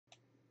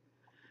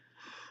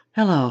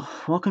Hello,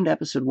 welcome to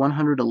episode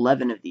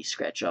 111 of the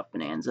Scratch Off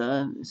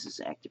Bonanza. This is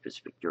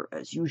Activist Victor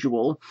as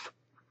usual.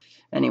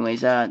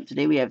 Anyways,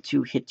 today we have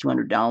hit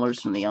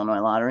 $200 from the Illinois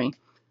Lottery.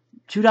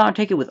 $2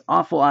 ticket with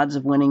awful odds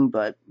of winning,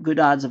 but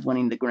good odds of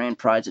winning the grand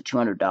prize of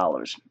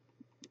 $200.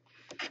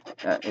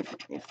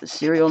 If the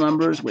serial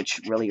numbers, which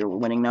really are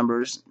winning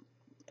numbers,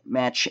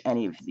 match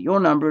any of your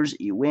numbers,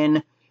 you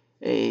win.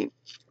 Let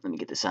me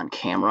get this on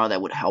camera,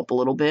 that would help a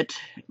little bit.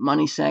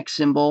 Money sack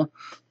symbol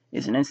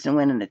is an instant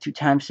win, and the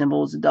 2-time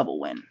symbol is a double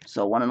win.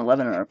 So 1 and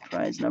 11 are our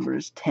prize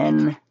numbers: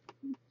 10,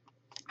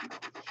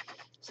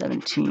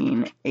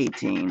 17,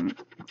 18,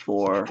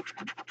 4,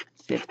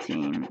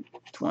 15,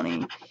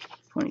 20,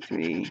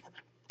 23,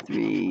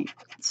 3,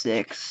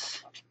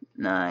 6,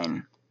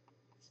 9.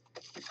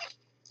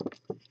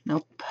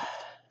 Nope,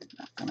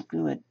 not gonna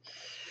do it.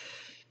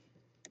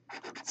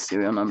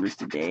 Serial numbers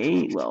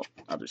today, well,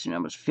 other serial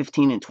numbers: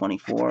 15 and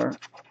 24,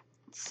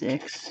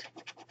 6,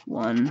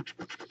 1,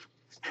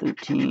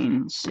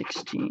 13,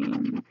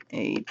 16,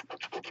 8,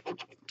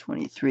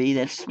 23,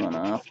 that's one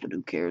off, but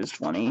who cares,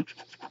 20,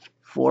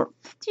 4,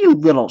 you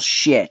little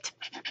shit,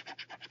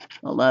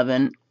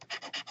 11,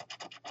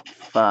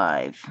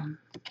 5,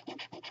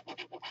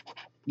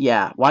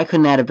 yeah, why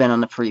couldn't that have been on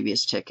the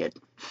previous ticket?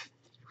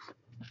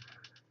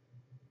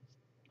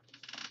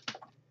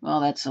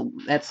 Well, that's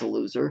a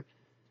loser.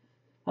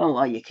 Oh,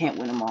 well, you can't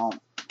win them all.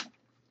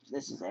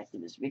 This is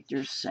Activist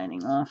Victor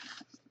signing off.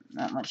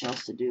 Not much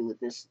else to do with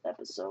this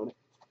episode.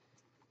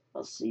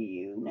 I'll see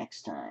you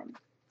next time.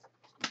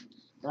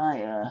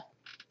 Bye.